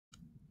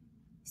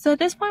So at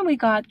this point, we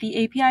got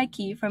the API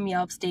key from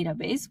Yelp's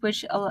database,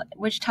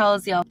 which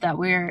tells Yelp that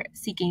we're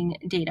seeking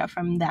data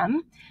from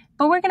them.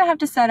 But we're going to have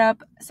to set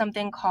up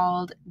something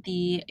called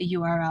the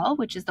URL,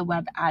 which is the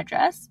web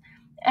address.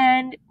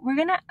 And we're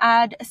going to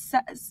add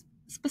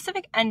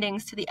specific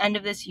endings to the end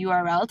of this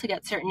URL to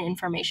get certain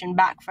information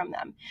back from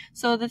them.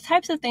 So the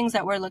types of things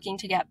that we're looking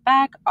to get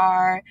back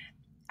are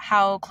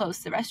how close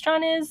the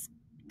restaurant is,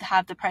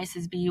 have the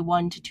prices be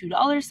 $1 to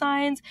 $2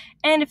 signs,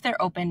 and if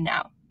they're open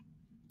now.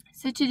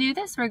 So to do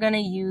this, we're going to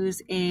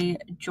use a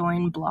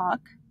join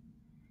block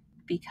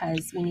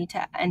because we need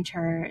to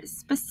enter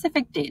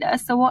specific data.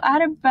 So we'll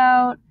add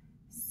about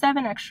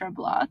 7 extra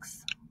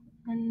blocks.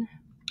 1,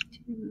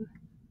 2,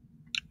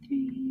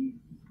 3,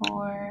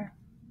 4,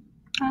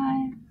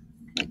 5,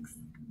 6,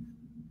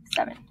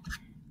 7.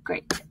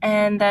 Great.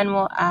 And then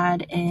we'll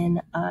add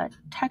in a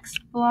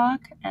text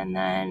block and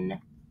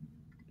then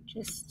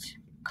just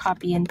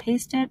copy and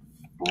paste it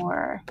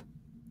for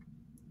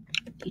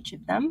each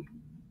of them.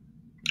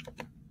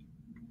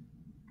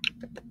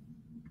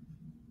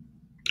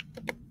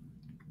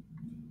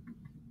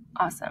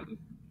 Awesome.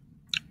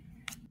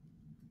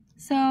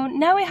 So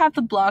now we have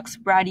the blocks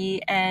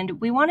ready and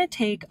we want to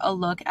take a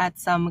look at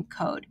some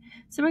code.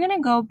 So we're going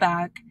to go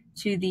back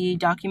to the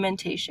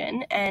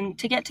documentation, and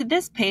to get to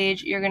this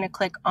page, you're going to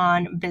click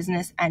on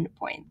business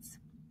endpoints.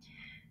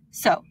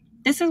 So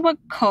this is what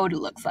code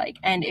looks like.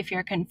 And if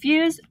you're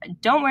confused,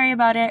 don't worry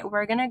about it.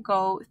 We're going to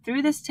go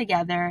through this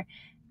together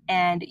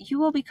and you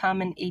will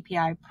become an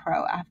API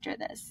pro after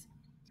this.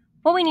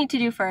 What we need to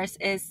do first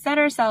is set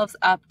ourselves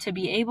up to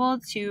be able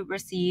to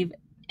receive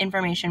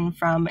information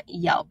from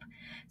Yelp.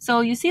 So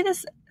you see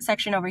this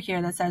section over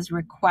here that says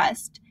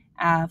request,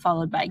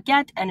 followed by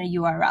get and a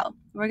URL.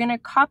 We're going to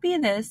copy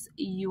this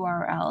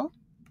URL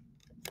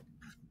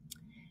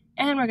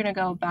and we're going to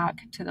go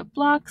back to the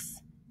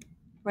blocks.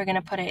 We're going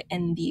to put it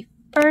in the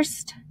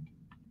first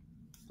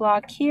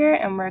block here,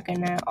 and we're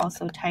going to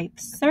also type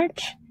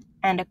search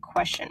and a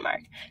question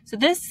mark. So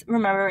this,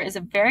 remember, is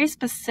a very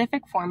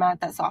specific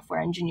format that software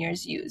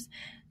engineers use.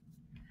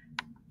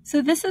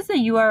 So this is the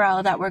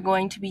URL that we're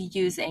going to be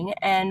using,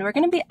 and we're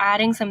going to be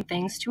adding some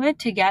things to it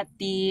to get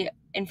the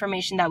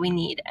information that we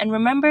need. And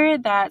remember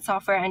that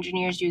software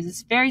engineers use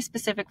this very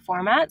specific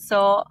format,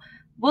 so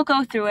we'll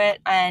go through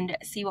it and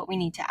see what we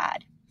need to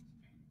add.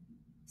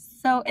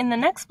 So in the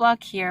next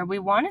block here, we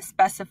want to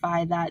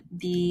specify that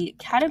the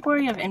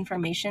category of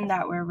information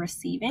that we're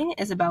receiving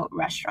is about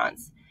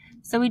restaurants.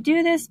 So we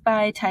do this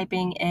by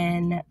typing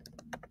in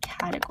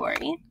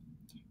category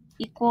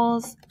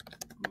equals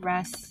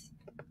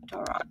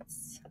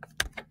restaurants.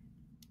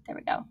 There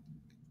we go.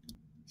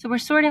 So we're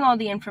sorting all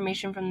the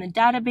information from the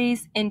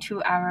database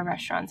into our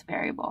restaurants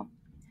variable.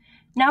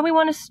 Now we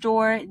want to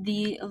store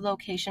the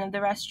location of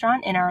the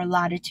restaurant in our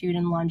latitude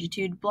and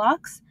longitude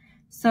blocks.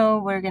 So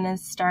we're going to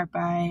start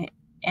by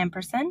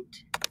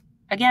ampersand.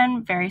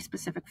 Again, very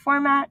specific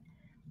format.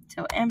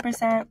 So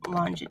ampersand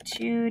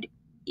longitude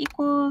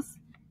equals,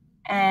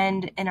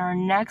 and in our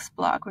next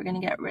block, we're going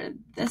to get rid of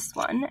this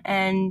one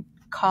and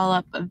call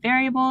up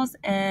variables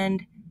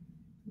and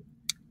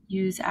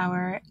use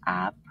our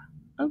app,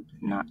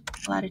 not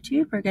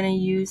latitude, we're going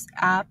to use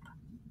app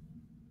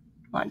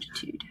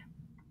longitude.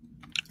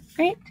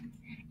 Great.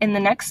 In the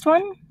next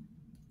one,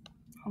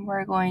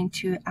 we're going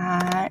to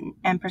add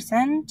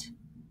ampersand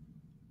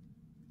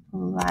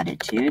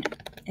latitude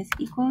is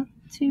equal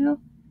to,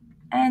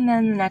 and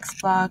then the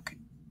next block,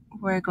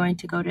 we're going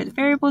to go to the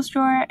variables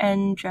drawer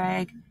and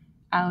drag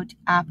out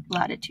app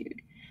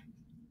latitude.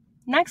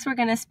 Next, we're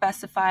going to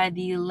specify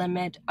the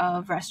limit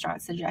of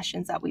restaurant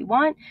suggestions that we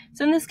want.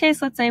 So in this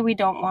case, let's say we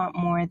don't want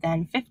more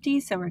than 50.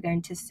 So we're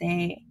going to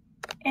say,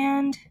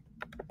 and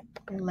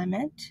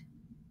limit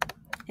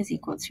is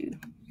equal to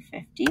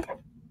 50.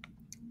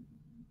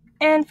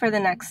 And for the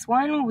next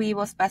one, we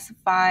will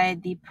specify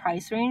the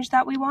price range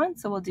that we want.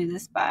 So we'll do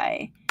this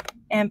by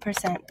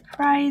ampersand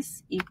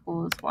price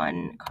equals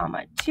 1,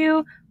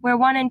 2, where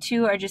 1 and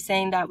 2 are just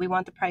saying that we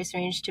want the price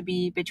range to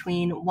be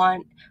between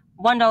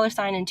 $1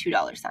 sign and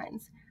 $2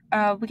 signs.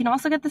 We can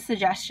also get the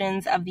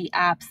suggestions of the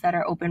apps that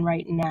are open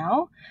right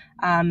now.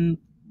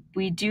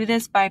 We do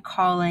this by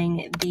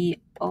calling the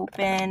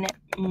open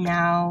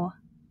now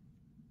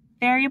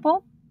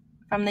variable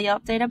from the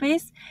Yelp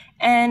database.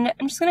 And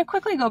I'm just going to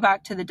quickly go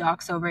back to the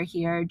docs over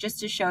here just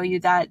to show you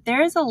that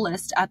there is a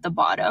list at the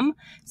bottom.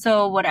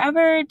 So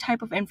whatever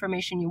type of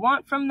information you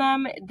want from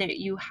them, that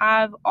you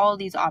have all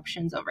these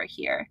options over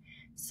here.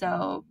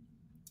 So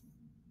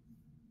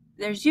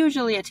there's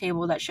usually a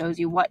table that shows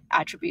you what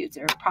attributes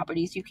or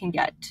properties you can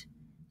get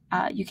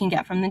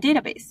from the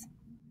database.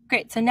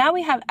 Great, so now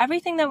we have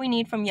everything that we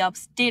need from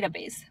Yelp's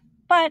database,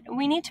 but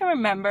we need to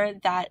remember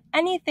that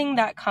anything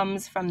that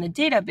comes from the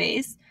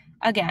database,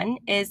 again,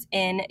 is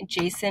in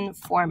JSON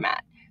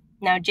format.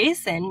 Now,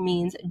 JSON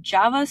means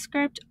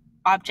JavaScript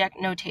object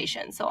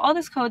notation. So all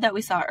this code that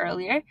we saw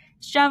earlier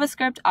is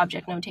JavaScript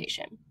object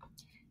notation.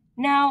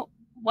 Now,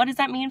 what does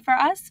that mean for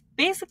us?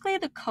 Basically,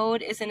 the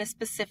code is in a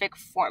specific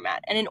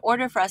format, and in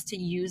order for us to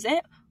use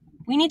it,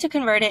 we need to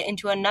convert it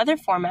into another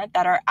format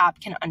that our app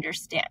can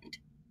understand.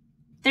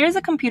 There is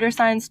a computer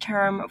science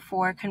term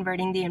for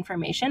converting the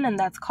information, and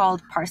that's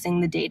called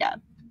parsing the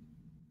data.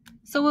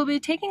 So we'll be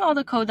taking all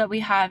the code that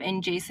we have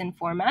in JSON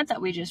format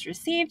that we just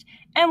received,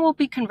 and we'll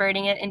be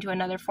converting it into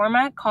another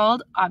format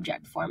called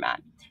object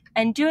format.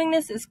 And doing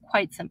this is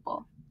quite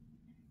simple.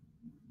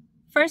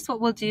 First, what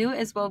we'll do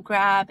is we'll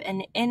grab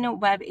an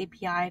in-web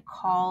API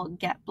call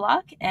get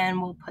block,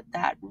 and we'll put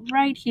that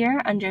right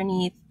here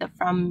underneath the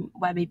from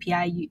web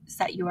API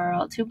set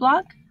URL to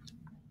block.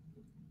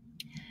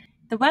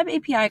 The web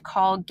API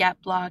call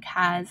get block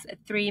has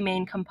three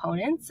main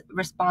components: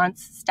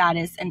 response,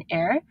 status, and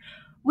error.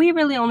 We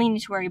really only need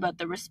to worry about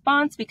the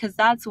response because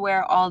that's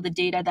where all the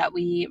data that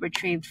we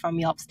retrieved from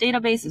Yelp's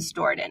database is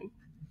stored in.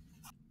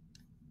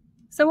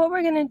 So what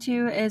we're going to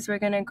do is we're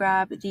going to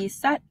grab the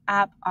set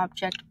app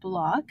object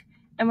block,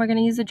 and we're going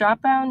to use the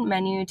drop-down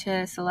menu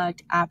to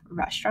select app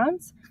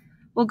restaurants.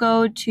 We'll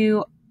go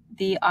to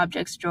the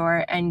objects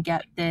drawer and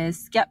get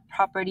this get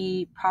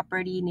property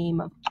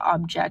name of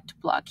object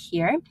block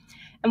here.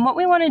 And what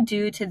we want to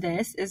do to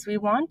this is we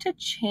want to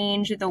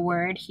change the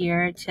word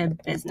here to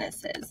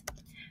businesses.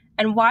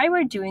 And why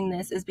we're doing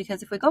this is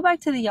because if we go back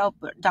to the Yelp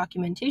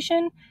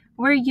documentation,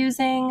 we're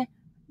using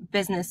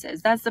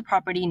businesses. That's the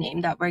property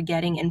name that we're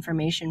getting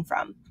information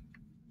from.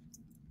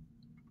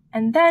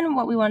 And then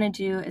what we want to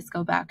do is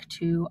go back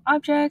to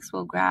objects.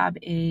 We'll grab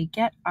a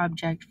get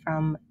object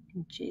from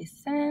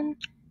JSON,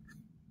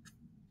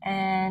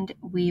 and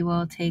we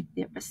will take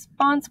the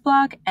response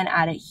block and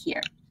add it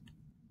here.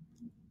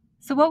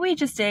 So what we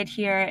just did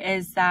here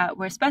is that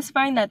we're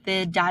specifying that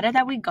the data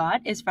that we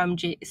got is from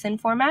JSON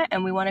format,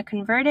 and we want to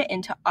convert it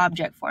into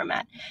object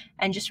format.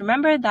 And just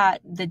remember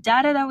that the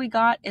data that we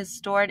got is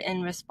stored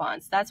in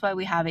response. That's why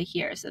we have it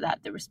here, so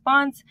that the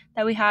response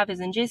that we have is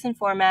in JSON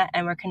format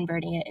and we're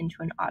converting it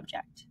into an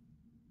object.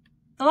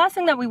 The last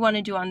thing that we want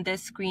to do on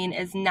this screen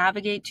is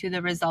navigate to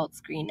the results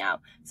screen now.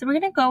 So we're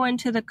going to go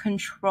into the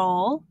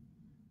control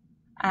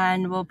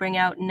and we'll bring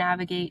out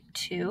navigate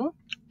to.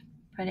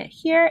 Put it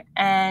here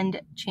and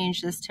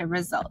change this to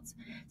results.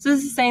 So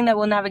this is saying that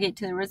we'll navigate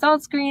to the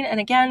results screen, and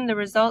again, the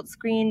results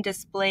screen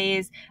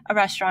displays a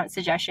restaurant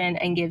suggestion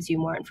and gives you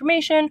more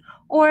information,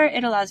 or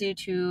it allows you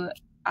to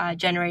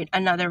generate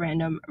another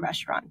random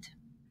restaurant.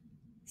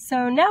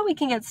 So now we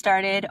can get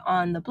started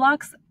on the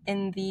blocks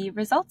in the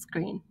results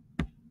screen.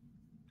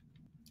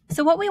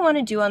 So what we want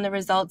to do on the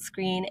results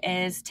screen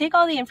is take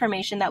all the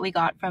information that we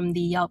got from the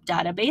Yelp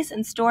database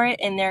and store it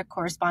in their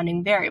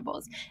corresponding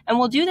variables. And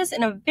we'll do this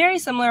in a very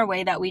similar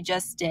way that we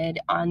just did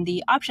on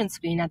the options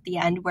screen at the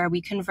end, where we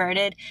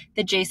converted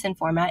the JSON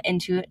format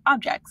into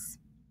objects.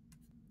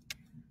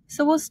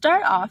 So we'll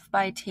start off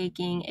by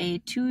taking a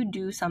to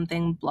do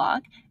something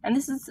block, and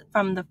this is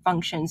from the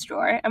functions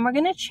drawer, and we're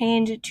going to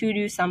change to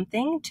do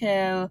something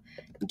to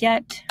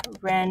get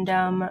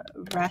random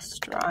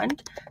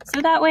restaurant,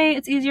 so that way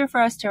it's easier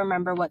for us to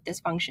remember what this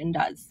function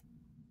does.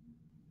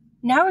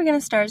 Now we're going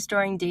to start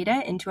storing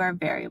data into our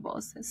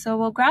variables. So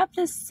we'll grab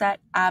this set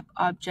app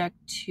object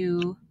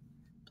to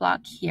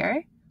block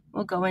here.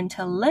 We'll go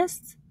into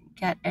lists,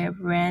 get a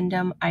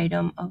random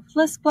item of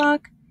list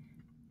block,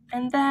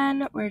 and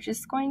then we're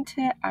just going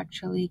to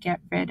actually get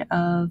rid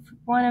of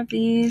one of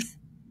these.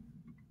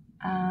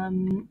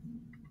 And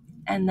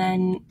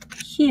then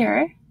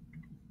here,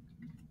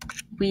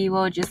 we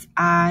will just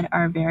add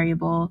our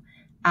variable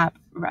app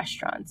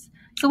restaurants.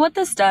 So what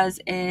this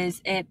does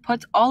is it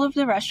puts all of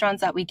the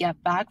restaurants that we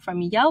get back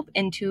from Yelp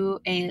into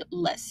a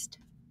list.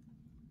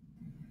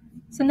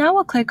 So now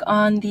we'll click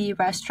on the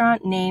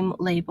restaurant name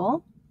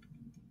label.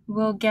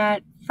 We'll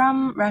get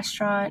from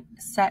restaurant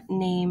set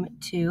name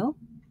to.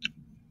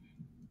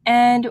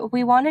 And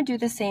we want to do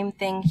the same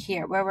thing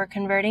here, where we're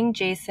converting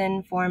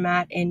JSON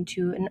format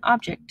into an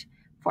object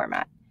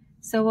format.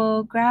 So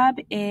we'll grab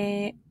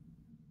a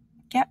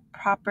get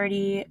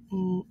property,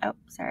 oh,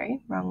 sorry,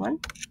 wrong one.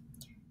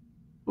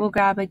 We'll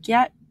grab a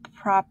get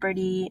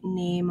property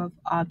name of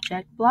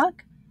object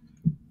block,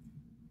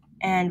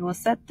 and we'll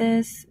set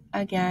this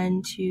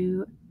again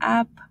to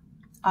app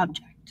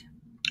object.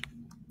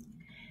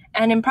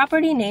 And in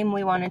property name,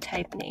 we want to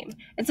type name.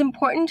 It's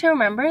important to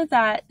remember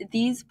that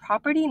these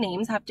property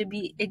names have to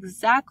be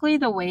exactly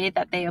the way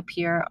that they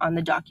appear on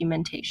the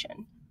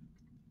documentation.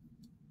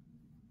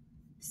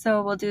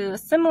 So we'll do a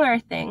similar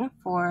thing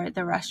for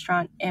the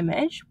restaurant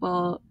image.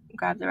 We'll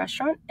grab the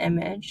restaurant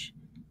image,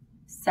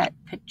 set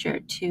picture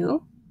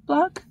to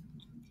block.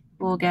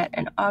 We'll get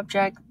an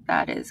object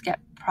that is get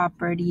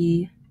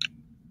property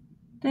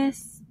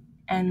this,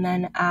 and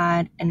then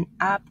add an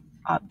app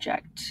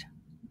object.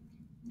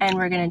 And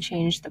we're going to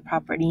change the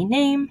property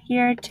name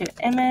here to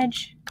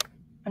image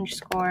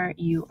underscore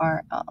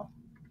URL.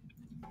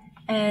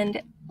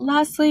 And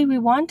lastly, we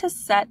want to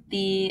set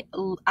the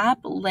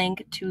app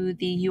link to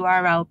the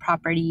URL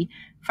property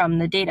from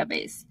the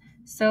database.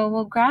 So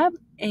we'll grab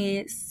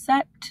a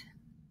set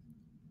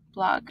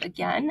block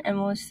again,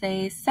 and we'll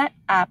say set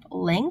app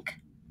link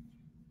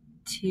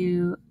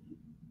to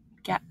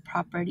get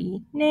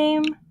property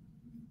name,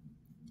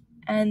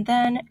 and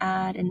then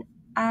add an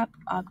app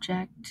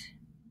object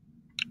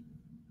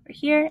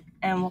here,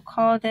 and we'll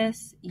call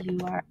this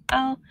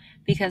URL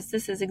because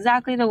this is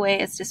exactly the way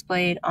it's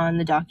displayed on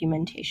the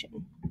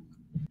documentation.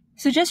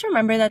 So just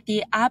remember that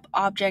the app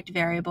object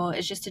variable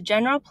is just a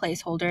general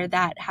placeholder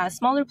that has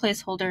smaller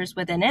placeholders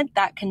within it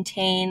that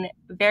contain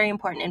very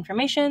important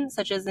information,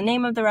 such as the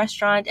name of the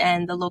restaurant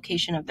and the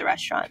location of the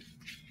restaurant.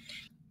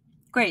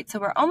 Great, so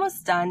we're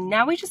almost done.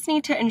 Now we just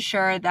need to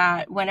ensure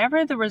that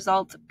whenever the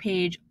results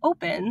page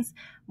opens,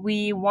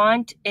 we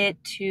want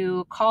it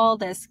to call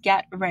this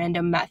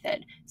getRandom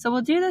method. So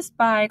we'll do this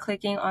by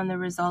clicking on the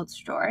results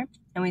drawer,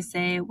 and we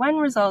say when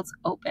results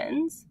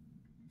opens,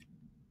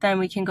 then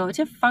we can go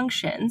to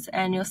functions,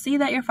 and you'll see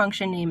that your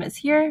function name is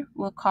here.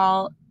 We'll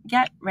call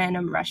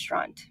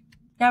getRandomRestaurant.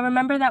 Now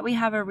remember that we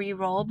have a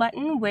reroll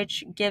button,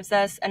 which gives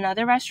us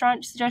another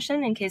restaurant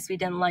suggestion in case we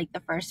didn't like the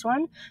first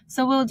one.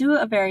 So we'll do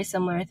a very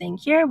similar thing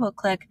here. We'll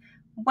click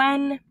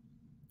when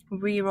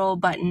reroll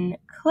button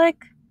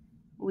click,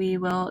 we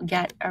will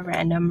get a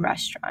random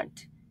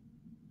restaurant.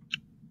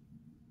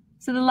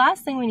 So the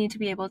last thing we need to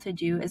be able to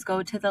do is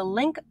go to the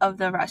link of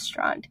the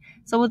restaurant.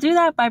 So we'll do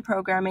that by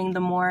programming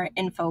the more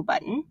info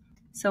button.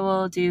 So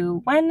we'll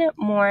do when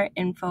more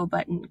info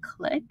button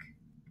click.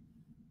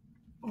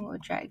 We'll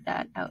drag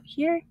that out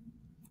here.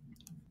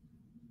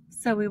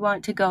 So we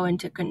want to go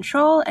into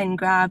control and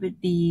grab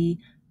the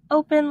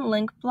open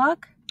link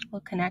block.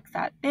 We'll connect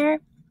that there.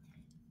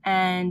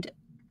 And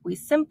we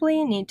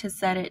simply need to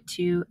set it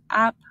to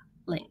app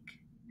link.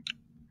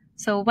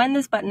 So when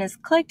this button is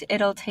clicked,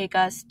 it'll take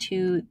us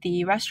to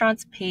the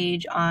restaurant's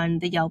page on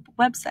the Yelp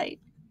website.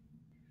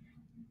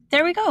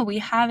 There we go. We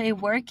have a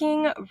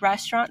working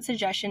restaurant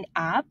suggestion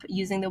app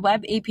using the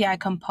web API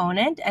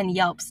component and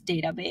Yelp's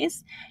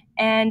database.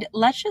 And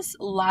let's just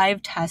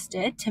live test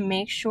it to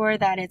make sure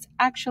that it's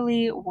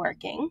actually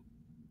working.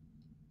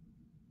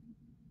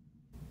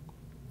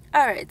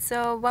 All right,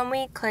 so when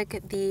we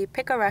click the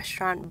pick a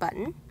restaurant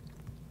button,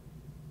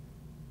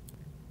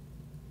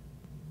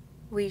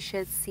 we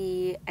should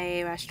see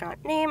a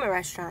restaurant name, a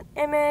restaurant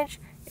image.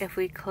 If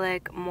we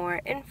click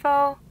more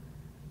info,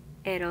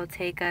 it'll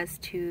take us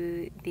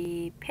to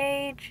the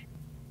page.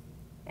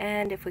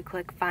 And if we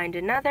click find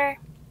another,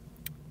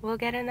 we'll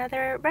get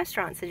another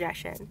restaurant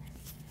suggestion.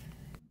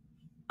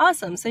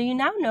 Awesome, so you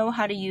now know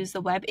how to use the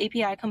web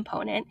API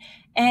component,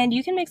 and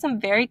you can make some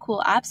very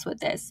cool apps with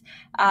this.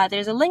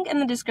 There's a link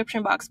in the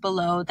description box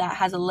below that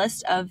has a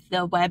list of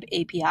the web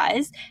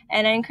APIs,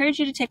 and I encourage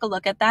you to take a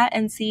look at that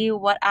and see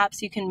what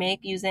apps you can make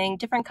using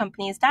different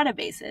companies'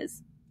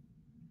 databases.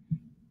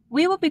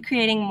 We will be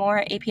creating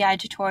more API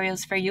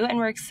tutorials for you, and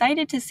we're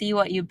excited to see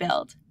what you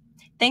build.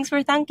 Thanks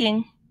for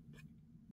thunking!